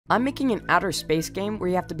I'm making an outer space game where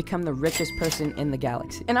you have to become the richest person in the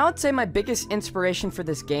galaxy. And I would say my biggest inspiration for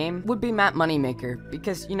this game would be Matt Moneymaker,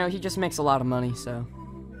 because, you know, he just makes a lot of money, so.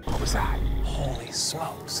 What was that? Holy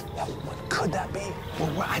smokes. What could that be?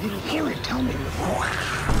 Well, I didn't hear it. Tell me.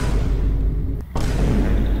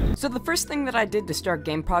 So the first thing that I did to start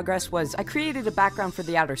game progress was I created a background for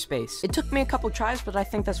the outer space. It took me a couple tries, but I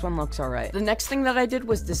think this one looks alright. The next thing that I did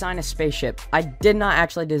was design a spaceship. I did not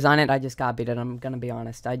actually design it, I just copied it, I'm gonna be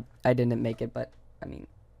honest. I didn't make it, but, I mean.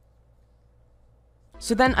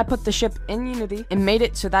 So then I put the ship in Unity and made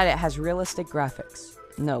it so that it has realistic graphics.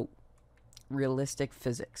 No, realistic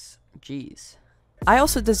physics. Jeez. I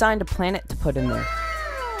also designed a planet to put in there.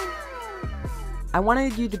 I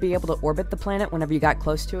wanted you to be able to orbit the planet whenever you got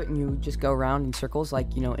close to it, and you just go around in circles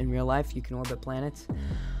like, you know, in real life you can orbit planets.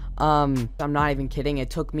 I'm not even kidding. It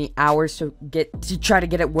took me hours to try to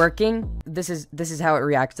get it working. This is how it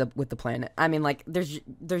reacts up with the planet. I mean, like, there's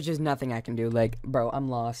just nothing I can do. Like, bro, I'm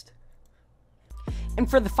lost. And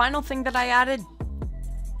for the final thing that I added,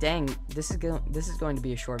 dang, this is going to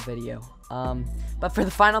be a short video. But for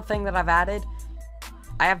the final thing that I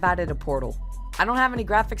have added a portal. I don't have any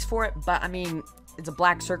graphics for it, but I mean, it's a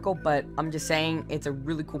black circle, but I'm just saying it's a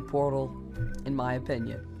really cool portal, in my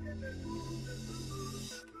opinion.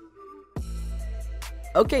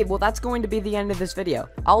 Okay, well, that's going to be the end of this video.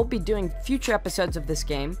 I'll be doing future episodes of this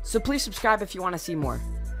game, so please subscribe if you want to see more.